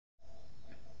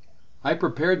I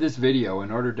prepared this video in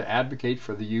order to advocate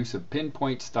for the use of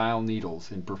pinpoint style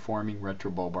needles in performing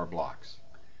retrobulbar blocks.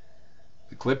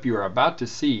 The clip you are about to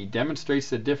see demonstrates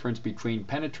the difference between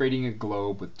penetrating a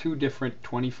globe with two different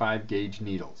 25 gauge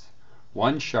needles,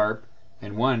 one sharp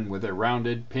and one with a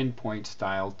rounded pinpoint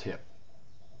style tip.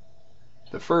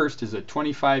 The first is a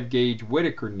 25 gauge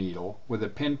Whitacre needle with a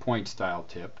pinpoint style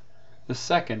tip. The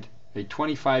second, a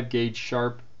 25 gauge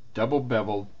sharp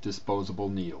double-beveled disposable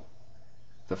needle.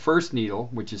 The first needle,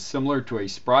 which is similar to a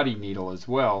Sprotte needle as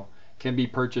well, can be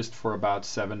purchased for about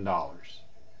 $7.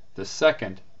 The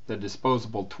second, the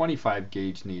disposable 25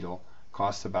 gauge needle,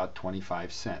 costs about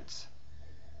 25 cents.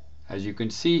 As you can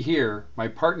see here, my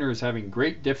partner is having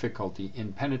great difficulty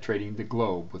in penetrating the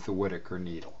globe with the Whitacre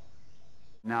needle.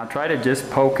 Now try to just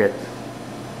poke it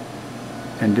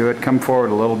and do it come forward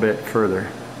a little bit further.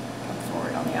 Come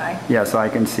forward on the eye? Yeah, so I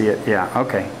can see it. Yeah,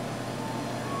 okay.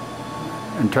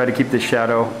 And try to keep the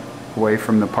shadow away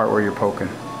from the part where you're poking.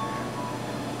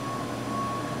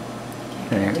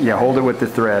 Okay, yeah, hold it with the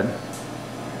thread.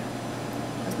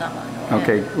 It's not mine.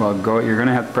 Okay, well you're going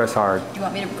to have to press hard. Do you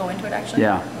want me to go into it actually?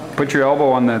 Yeah. Okay. Put your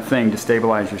elbow on the thing to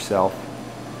stabilize yourself.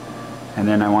 And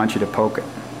then I want you to poke it.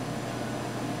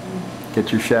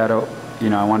 Get your shadow, you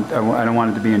know, I don't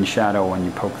want it to be in shadow when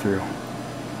you poke through. I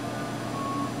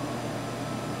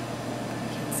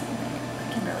can't see that.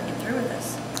 I can barely get through with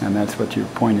this. And that's what your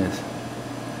point is.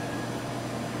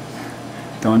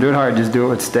 Don't do it hard, just do it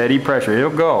with steady pressure. It'll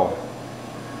go.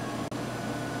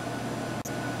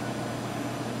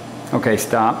 Okay,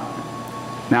 stop.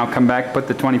 Now come back, put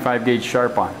the 25 gauge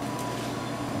sharp on.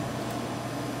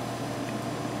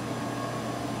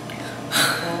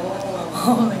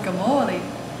 Holy camole.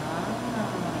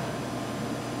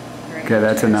 Okay,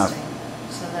 that's enough.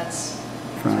 So that's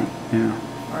Right, yeah.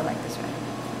 or like this way.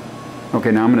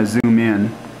 Okay, now I'm going to zoom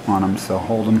in on them, so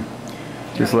hold them.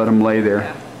 Just let them lay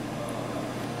there.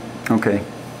 Okay.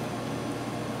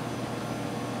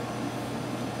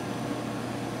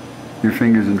 Your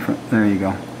fingers in front. There you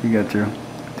go. You got through.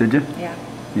 Did you? Yeah.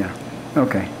 Yeah.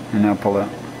 Okay, and now pull out.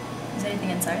 Is anything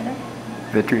inside of there?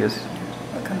 Vitreous.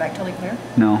 Will it come back totally clear?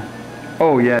 No.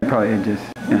 Oh yeah, probably it just,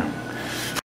 yeah.